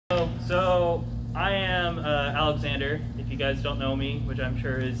So I am Alexander, if you guys don't know me, which I'm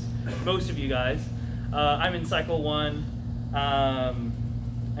sure is most of you guys. I'm in cycle 1,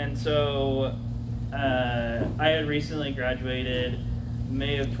 and so I had recently graduated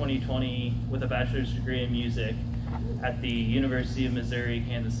May of 2020 with a bachelor's degree in music at the University of Missouri,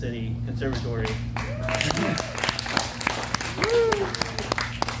 Kansas City Conservatory.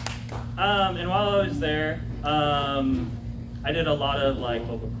 And while I was there, I did a lot of like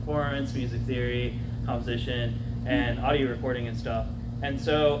vocal performance, music theory, composition, and audio recording and stuff. And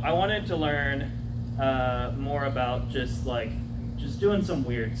so I wanted to learn more about just doing some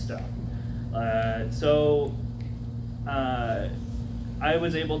weird stuff. So I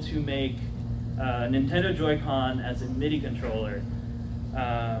was able to make Nintendo Joy-Con as a MIDI controller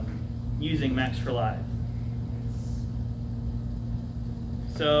using Max for Live.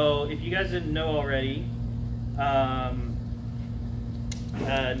 So if you guys didn't know already,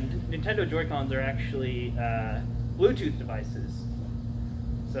 Nintendo Joy-Cons are actually Bluetooth devices.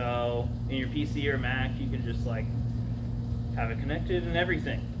 So in your PC or Mac, you can just like have it connected and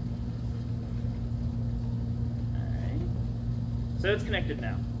everything. Alright. So it's connected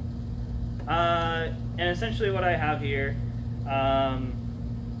now. And essentially what I have here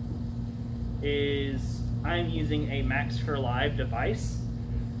is I'm using a Max for Live device.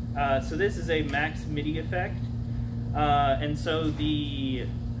 So this is a Max MIDI effect. And so the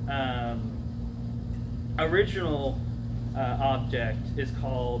original object is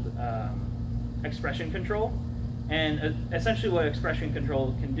called expression control. And essentially what expression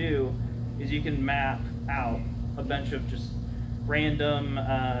control can do is you can map out a bunch of just random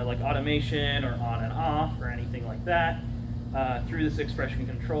like automation or on and off or anything like that through this expression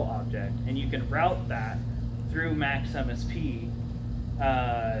control object. And you can route that through Max MSP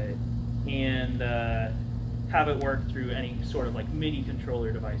and have it work through any sort of like MIDI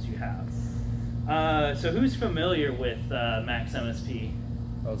controller device you have. So who's familiar with Max MSP?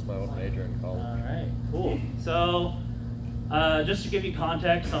 That was my old major in college. All right, cool. So just to give you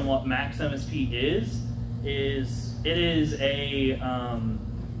context on what Max MSP is it is a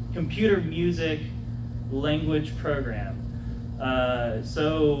computer music language program.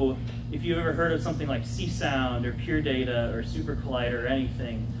 So if you've ever heard of something like C-Sound or Pure Data or Super Collider or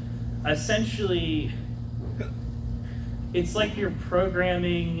anything, essentially it's like you're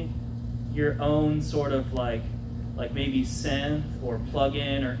programming your own sort of like maybe synth or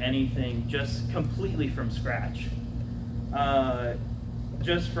plugin or anything just completely from scratch.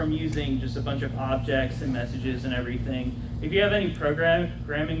 Just from using just a bunch of objects and messages and everything. If you have any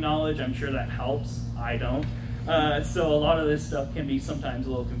programming knowledge, I'm sure that helps. I don't. So a lot of this stuff can be sometimes a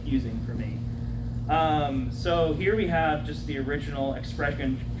little confusing for me. So here we have just the original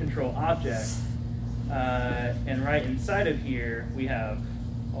expression control object. And right inside of here, we have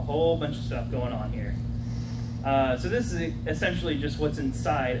a whole bunch of stuff going on here. So this is essentially just what's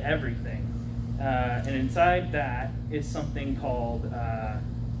inside everything. And inside that is something called,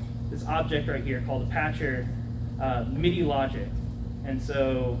 this object right here called a patcher MIDI logic. And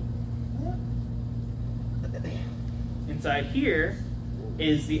so inside here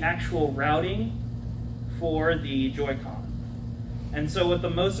is the actual routing for the Joy-Con. And so what the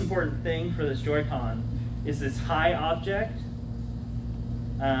most important thing for this Joy-Con is this high object.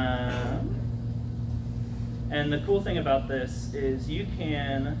 And the cool thing about this is you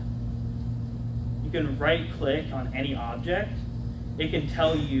can right click on any object. It can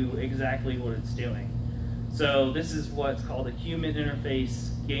tell you exactly what it's doing. So this is what's called a human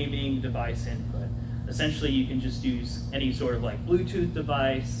interface gaming device input. Essentially you can just use any sort of like Bluetooth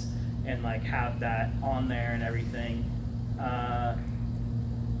device and like have that on there and everything.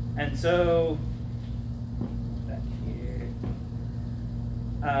 And so back here,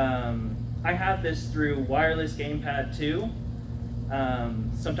 I have this through wireless gamepad too.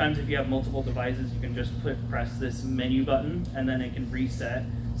 Sometimes if you have multiple devices, you can just press this menu button and then it can reset.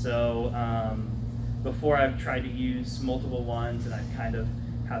 So before I've tried to use multiple ones and I kind of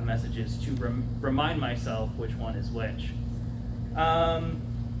have messages to remind myself which one is which.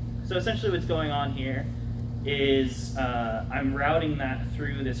 So essentially what's going on here is I'm routing that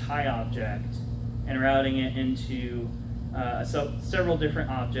through this high object and routing it into several different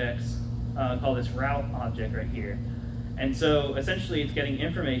objects called this route object right here. And so essentially it's getting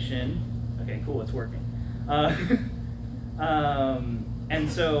information. Okay, cool, it's working. And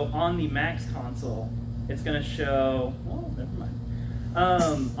so on the Max console, it's going to show, oh, never mind.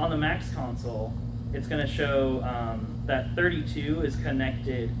 On the Max console, it's going to show that 32 is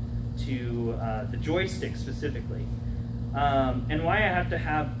connected to the joystick specifically. And why I have to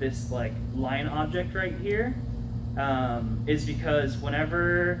have this like line object right here is because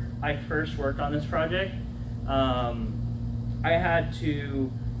whenever I first worked on this project, I had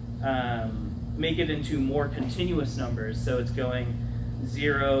to make it into more continuous numbers. So it's going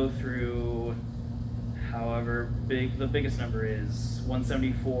 0 through however big the biggest number is,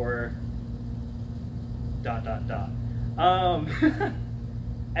 174 ...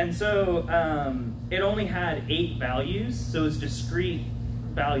 And so it only had 8 values, so it's discrete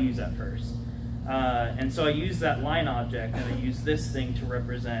values at first. And so I use that line object, and I use this thing to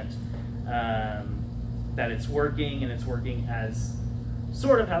represent that it's working, and it's working as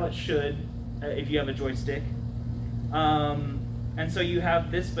sort of how it should if you have a joystick. And so you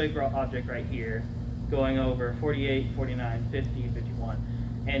have this big object right here going over 48, 49, 50, 51.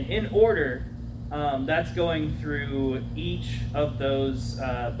 And in order, that's going through each of those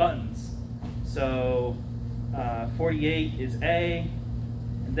buttons. So 48 is A,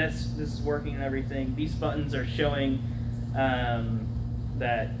 and this is working and everything. These buttons are showing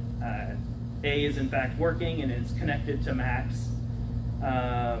that A is in fact working and it's connected to Max.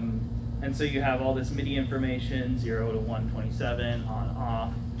 And so you have all this MIDI information, 0 to 127, on,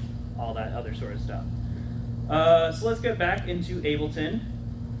 off, all that other sort of stuff. So let's get back into Ableton.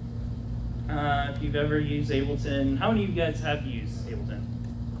 If you've ever used Ableton, how many of you guys have used Ableton?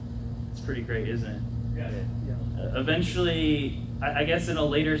 It's pretty great, isn't it? Yeah. Eventually, I guess in a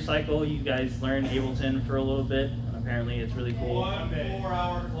later cycle, you guys learn Ableton for a little bit, and apparently it's really cool. 1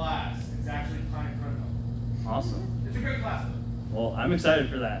 4-hour class. It's actually time critical. Awesome. It's a great class, though. Well, I'm excited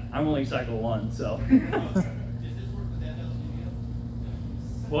for that. I'm only cycle 1, so. Does this work with FL Studio?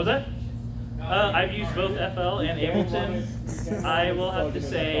 What was that? I've used both FL and Ableton. I will have to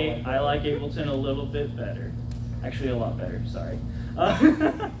say I like Ableton a little bit better. Actually, a lot better, sorry.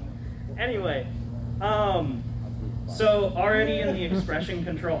 Anyway, so already in the expression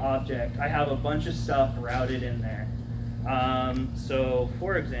control object, I have a bunch of stuff routed in there. So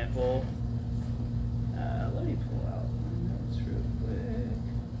for example, let me pull out my notes real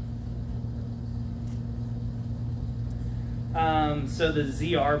quick. So the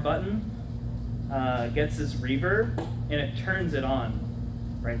ZR button gets this reverb, and it turns it on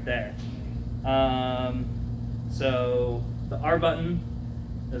right there. So the R button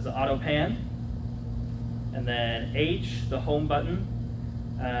is the auto pan, and then H, the home button,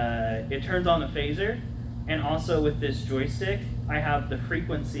 it turns on the phaser, and also with this joystick, I have the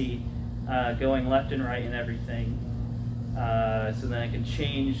frequency going left and right and everything, so then I can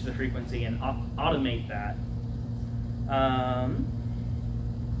change the frequency and automate that.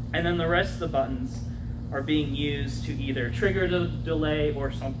 And then the rest of the buttons are being used to either trigger the delay or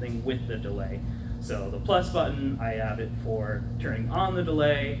something with the delay. So the plus button, I have it for turning on the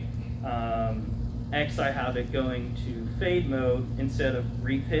delay. X, I have it going to fade mode instead of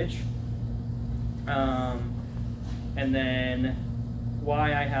repitch. And then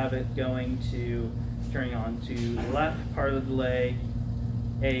Y, I have it going to turning on to the left part of the delay,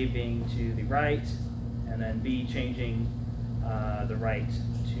 A being to the right, and then B changing the right to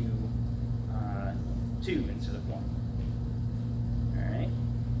 2 instead of 1. All right.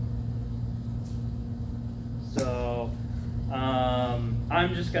 So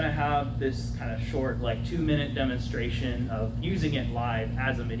I'm just going to have this kind of short, like 2-minute demonstration of using it live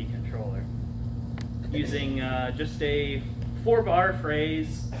as a MIDI controller, using just a 4-bar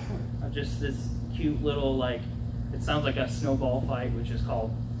phrase of just this cute little, like, it sounds like a snowball fight, which is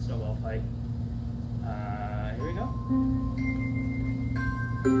called Snowball Fight. Here we go.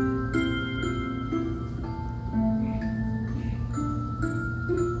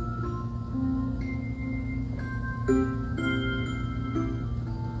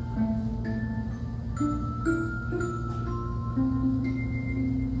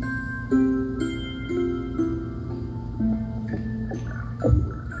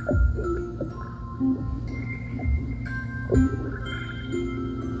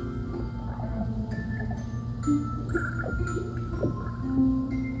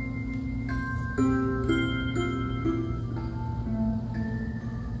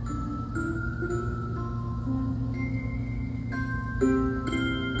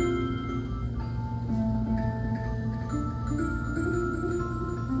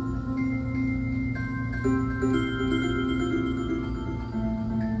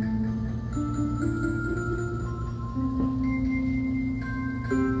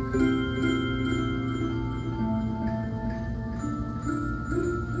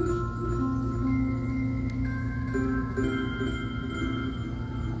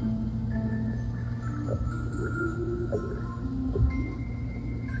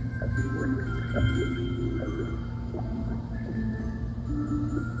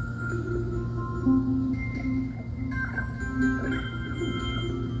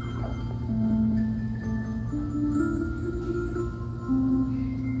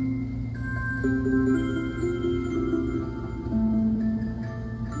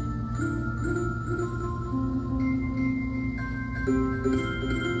 So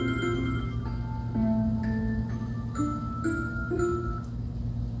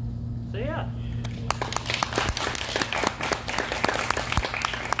yeah.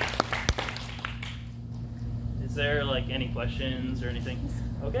 Is there like any questions or anything?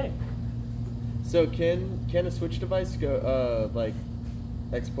 Okay. So can a switch device go like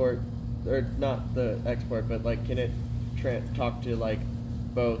export, or not the export, but like can it talk to like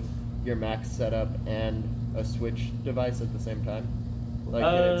both your Max setup and a switch device at the same time? Like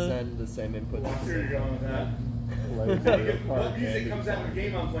can it send the same inputs? Well, I'm sure you're going with that. What music comes out of the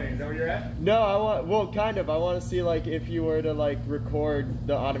game I'm playing? Is that where you're at? No, I want to see like if you were to like record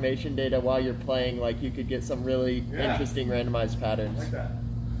the automation data while you're playing, like you could get some really interesting randomized patterns. I like that.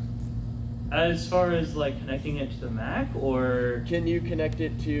 As far as like connecting it to the Mac, or Can you connect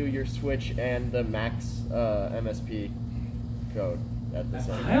it to your Switch and the Max MSP code at the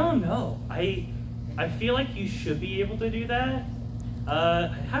same time? I don't know. I feel like you should be able to do that. I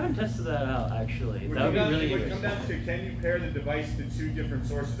haven't tested that out actually. That would be really It would come interesting. down to, can you pair the device to 2 different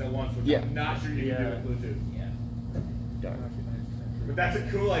sources at once, which I'm not sure you can do with Bluetooth. Darn. But that's a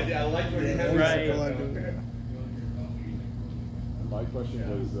cool idea. I like what you have. Right. My question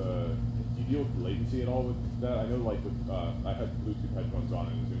was, do you deal with latency at all with that? I know like with, I had Bluetooth headphones on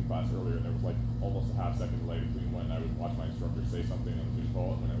in the Zoom class earlier, and there was like almost a half-second delay between when I would watch my instructor say something on the Zoom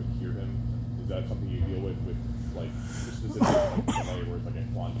call and when I would hear him. Is that something you deal with like specific like delay where it's like a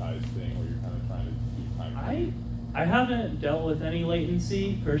quantized thing where you're kind of trying to do time? I haven't dealt with any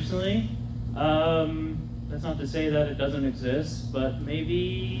latency personally. That's not to say that it doesn't exist, but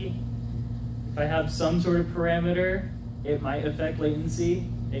maybe if I have some sort of parameter, it might affect latency.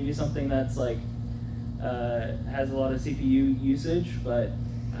 Maybe something that's like has a lot of CPU usage, but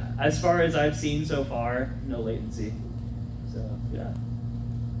as far as I've seen so far, no latency. So yeah.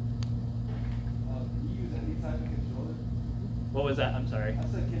 Can you use any type of controller? What was that? I'm sorry. I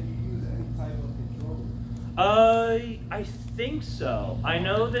said, can you use any type of controller? I think so. I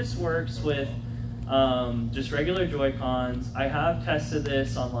know this works with just regular Joy-Cons. I have tested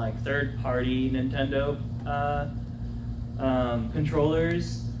this on like third-party Nintendo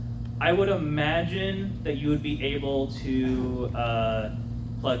controllers. I would imagine that you would be able to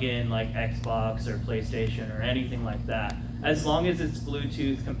plug in like Xbox or PlayStation or anything like that, as long as it's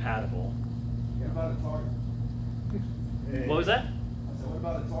Bluetooth compatible. What about Atari? What was that? I said, what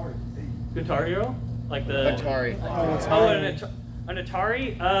about Atari? Guitar Hero? Like the Atari. Oh, an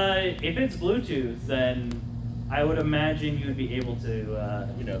Atari? If it's Bluetooth, then I would imagine you would be able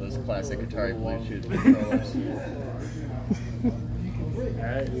to. You know those classic Atari Bluetooth controllers. All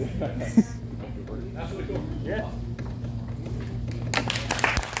right. That's really cool. Yeah.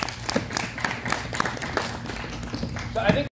 So I think